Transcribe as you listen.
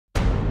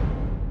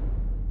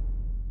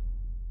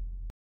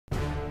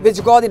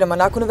Već godinama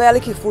nakon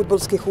velikih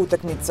fudbalskih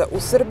utakmica u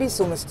Srbiji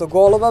se umesto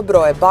golova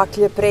broje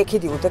baklje,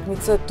 prekidi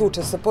utakmica,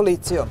 tuce sa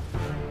policijom.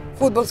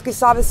 Fudbalski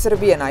savez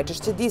Srbije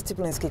najčešće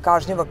disciplinski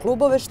kažnjava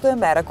klubove, što je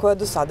mera koja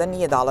do sada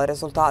nije dala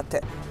rezultate.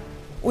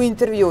 U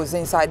intervju za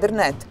Insajder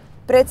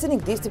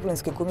predsednik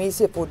Disciplinske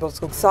komisije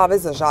Fudbalskog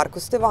saveza Žarko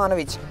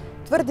Stevanović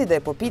tvrdi da je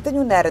po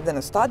pitanju nereda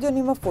na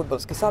stadionima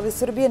Fudbalski savez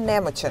Srbije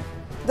nemoćan,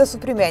 da su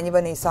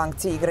primenjivane i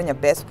sankcije igranja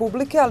bez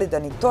publike, ali da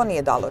ni to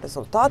nije dalo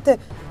rezultate,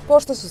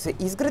 pošto su se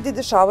izgredi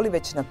dešavali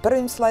već na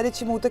prvim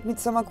sledećim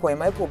utakmicama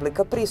kojima je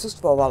publika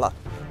prisustvovala.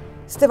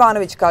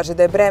 Stevanović kaže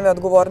da je breme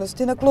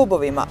odgovornosti na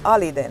klubovima,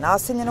 ali i da je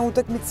nasilje na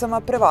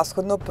utakmicama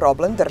prevashodno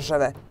problem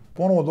države.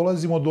 Ponovo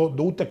dolazimo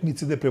do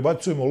utakmice gde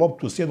prebacujemo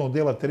loptu s jednog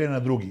dela terena na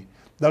drugi.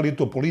 Da li je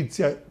to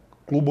policija,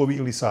 klubovi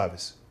ili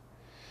savez.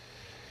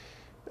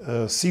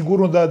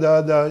 Sigurno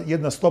da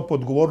jedna stopa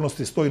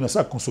odgovornosti stoji na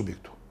svakom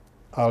subjektu,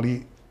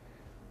 ali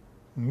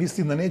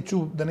mislim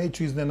da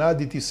neću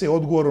iznenaditi sve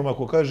odgovorom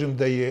ako kažem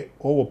da je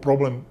ovo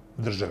problem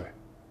države.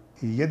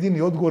 I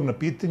jedini odgovor na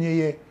pitanje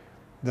je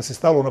da se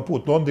stalo na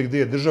put onda gde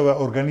je država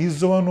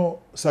organizovano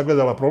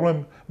sagledala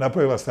problem,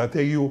 napravila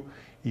strategiju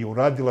i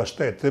uradila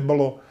šta je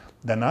trebalo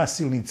da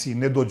nasilnici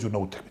ne dođu na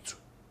utakmicu.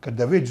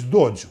 Kada već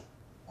dođu,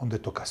 onda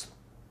je to kasno.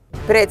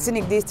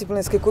 Predsednik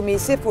Disciplinske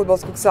komisije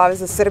Fudbalskog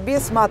saveza Srbije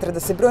smatra da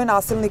se broj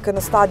nasilnika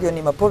na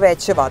stadionima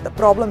povećava, da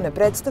problem ne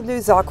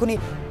predstavljaju zakoni,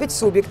 već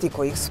subjekti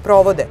koji ih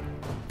sprovode.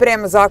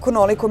 Prema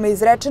zakonu, onaj kome je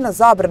izrečena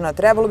zabrana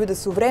trebalo bi da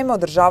se u vreme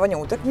održavanja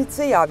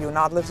utakmice javi u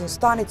nadležnu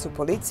stanicu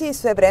policije i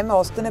sve vreme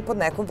ostane pod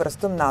nekom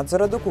vrstom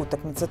nadzora dok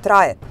utakmica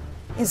traje.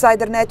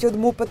 Insajder je od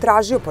MUP-a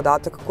tražio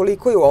podatak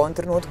koliko je u ovom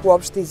trenutku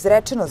uopšte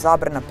izrečena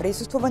zabrana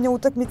prisustvovanja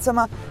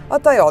utakmicama, a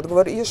taj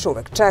odgovor još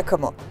uvek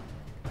čekamo.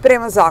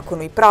 Prema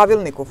zakonu i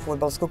pravilniku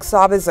Fudbalskog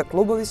saveza,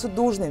 klubovi su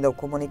dužni da u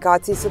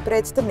komunikaciji sa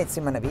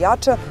predstavnicima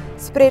navijača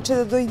spreče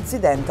da do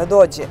incidenta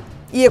dođe.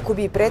 Iako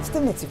bi i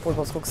predstavnici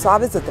Fudbalskog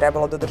saveza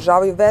trebalo da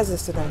održavaju veze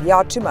sa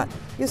navijačima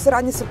i u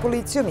saradnji sa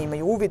policijom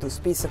imaju uvid u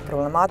spisak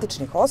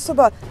problematičnih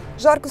osoba,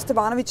 Žarko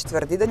Stevanović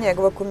tvrdi da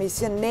njegova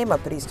komisija nema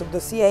pristup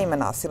dosijeima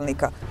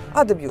nasilnika,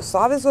 a da bi u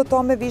savezu o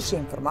tome više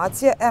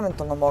informacija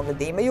eventualno mogli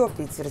da imaju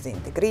oficir za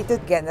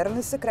integritet,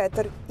 generalni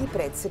sekretar i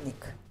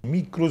predsednik.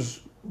 Mi kroz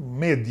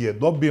medije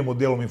dobijemo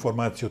delom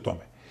informacije o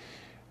tome.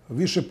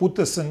 Više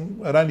puta sam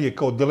ranije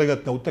kao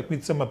delegat na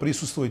utakmicama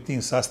prisustvovao i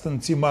tim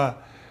sastancima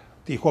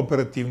tih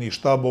operativnih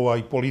štabova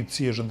i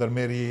policije,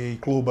 žandarmerije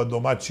i kluba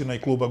domaćina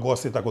i kluba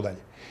gosta i tako dalje.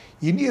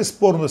 I nije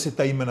sporno da se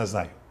ta imena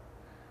znaju.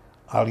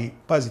 Ali,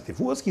 pazite,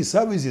 Fudbalski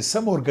savez je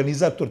samo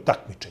organizator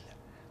takmičenja.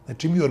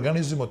 Znači, mi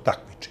organizujemo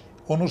takmičenje.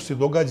 Ono što se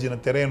događa na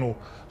terenu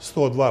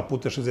 102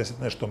 puta 60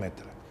 nešto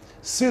metara.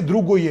 Sve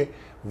drugo je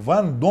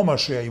van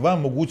domašaja i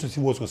van mogućnosti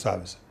Fudbalskog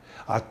saveza.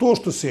 A to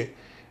što se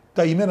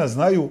ta imena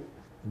znaju,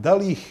 da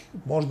li ih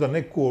možda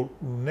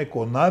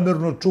neko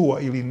namerno čuva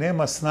ili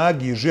nema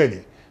snage i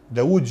želje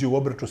da uđe u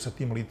obračun sa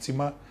tim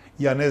licima,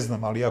 ja ne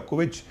znam, ali ako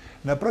već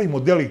napravimo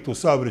delikt u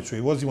saobraćaju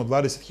i vozimo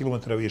 20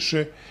 km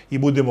više i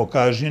budemo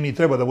kažnjeni, i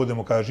treba da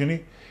budemo kažnjeni,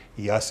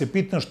 i ja se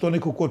pitam što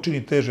neko ko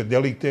čini teže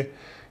delikte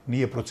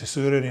nije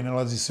procesuiran i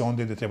nalazi se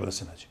onda gde treba da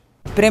se nađe.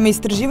 Prema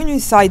istraživanju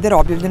Insajdera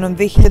objavljenom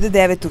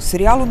 2009. u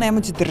serijalu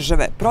Nemoć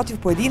države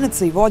protiv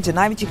pojedinaca i vođa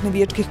najvećih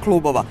navijačkih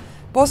klubova,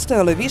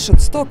 postojalo je više od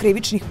 100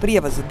 krivičnih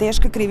prijava za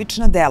teška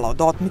krivična dela,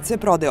 od otmice,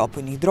 prodaje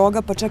opojnih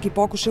droga, pa čak i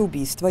pokušaja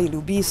ubistva ili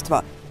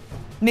ubistva.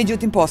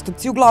 Međutim,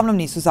 postupci uglavnom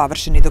nisu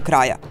završeni do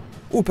kraja.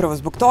 Upravo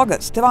zbog toga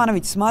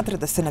Stevanović smatra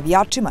da se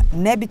navijačima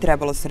ne bi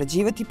trebalo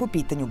sarađivati po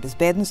pitanju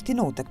bezbednosti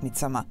na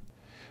utakmicama.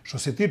 Što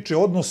se tiče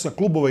odnosa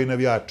klubova i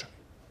navijača,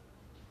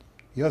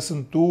 ja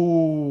sam tu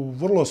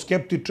vrlo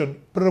skeptičan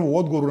prvo u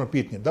odgovoru na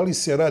pitanje da li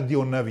se radi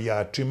o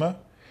navijačima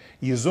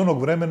iz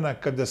onog vremena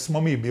kada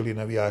smo mi bili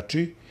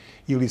navijači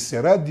ili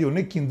se radi o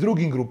nekim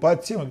drugim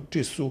grupacijama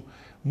čije su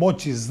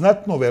moći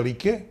znatno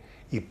velike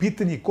i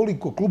pitanje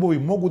koliko klubovi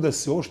mogu da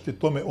se uopšte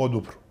tome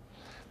odupru.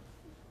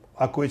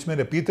 Ako već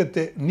mene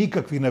pitate,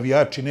 nikakvi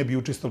navijači ne bi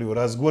učestvovali u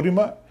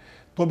razgovorima,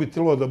 to bi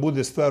trebalo da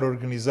bude stvar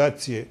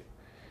organizacije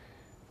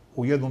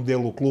u jednom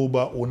delu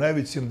kluba, u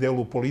najvećem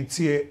delu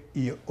policije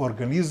i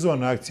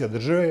organizovana akcija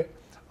države,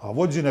 a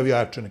vođe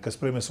navijača neka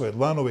spreme svoje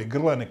dlanove i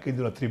grla, neka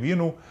idu na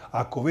tribinu,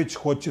 ako već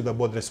hoće da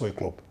bodre svoj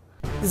klub.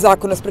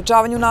 Zakon o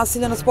sprečavanju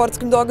nasilja na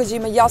sportskim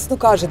događajima jasno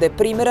kaže da je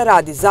primjera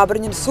radi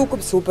zabranjen sukob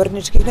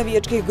suparničkih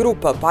navijačkih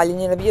grupa,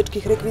 paljenje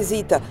navijačkih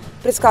rekvizita,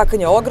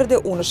 preskakanje ograde,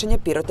 unošenje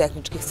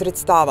pirotehničkih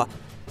sredstava.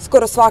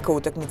 Skoro svaka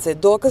utakmica je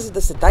dokaz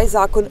da se taj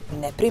zakon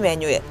ne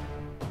primenjuje.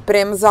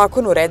 Prema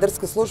zakonu,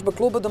 redarska služba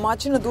kluba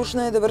domaćina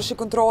dužna je da vrši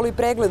kontrolu i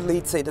pregled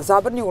lica i da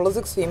zabrani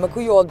ulazak svima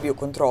koji odbiju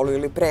kontrolu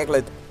ili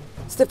pregled.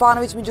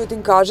 Stefanović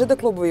međutim kaže da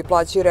klubovi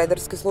plaćaju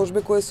redarske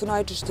službe koje su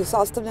najčešće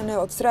sastavljene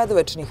od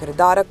sredovečnih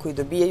redara koji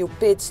dobijaju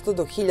 500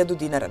 do 1000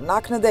 dinara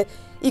naknade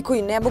i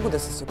koji ne mogu da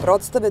se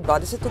suprotstave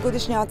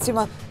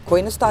 20-godišnjacima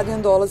koji na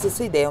stadion dolaze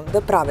sa idejom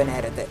da prave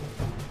nerede.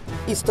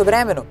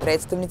 Istovremeno,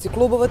 predstavnici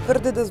klubova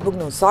tvrde da zbog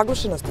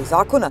neusaglašenosti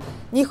zakona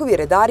njihovi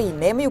redari i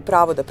nemaju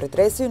pravo da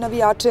pretresaju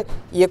navijače,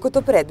 iako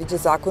to predviđa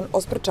zakon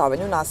o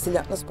sprečavanju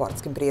nasilja na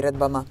sportskim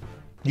priredbama.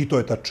 I to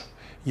je tačno.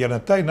 Jer na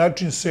taj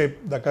način se,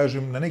 da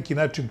kažem, na neki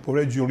način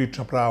povređuju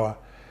lična prava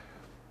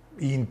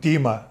i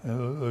intima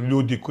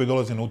ljudi koji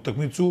dolaze na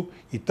utakmicu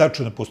i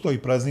tačno da postoji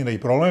praznina i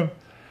problem,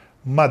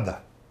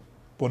 mada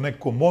po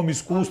nekom mom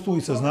iskustvu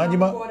i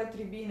saznanjima... Gore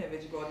tribine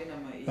već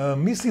godinama.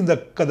 Mislim da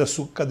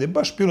kada je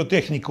baš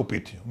pirotehnika u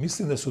pitanju,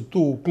 mislim da su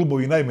tu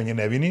klubovi najmanje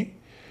nevini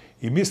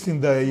i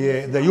mislim da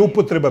je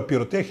upotreba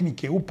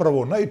pirotehnike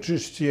upravo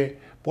najčešće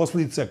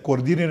posljedica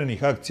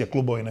koordiniranih akcija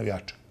klubova i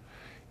navijača.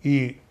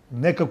 I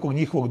nekakvog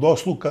njihovog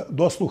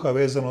dosluha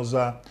vezano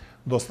za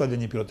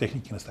dostavljanje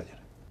pirotehnike na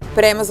stadione.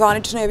 Prema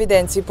zvaničnoj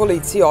evidenciji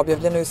policije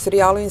objavljenoj u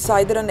serijalu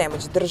Insajdera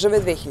Nemoć države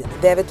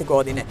 2009.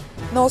 godine,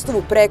 na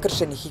osnovu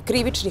prekršenih i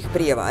krivičnih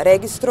prijava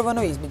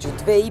registrovano između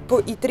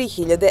 2.500 i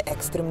 3.000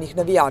 ekstremnih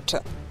navijača.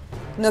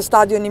 Na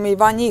stadionima i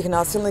van njih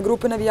nasilne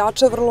grupe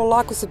navijača vrlo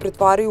lako se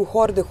pretvaraju u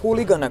horde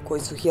huligana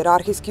koji su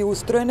hijerarhijski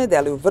ustrojene,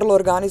 deluju vrlo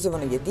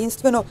organizovano i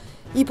jedinstveno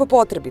i po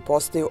potrebi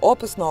postaju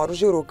opasno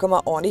oružje u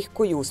rukama onih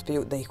koji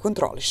uspiju da ih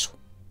kontrolišu.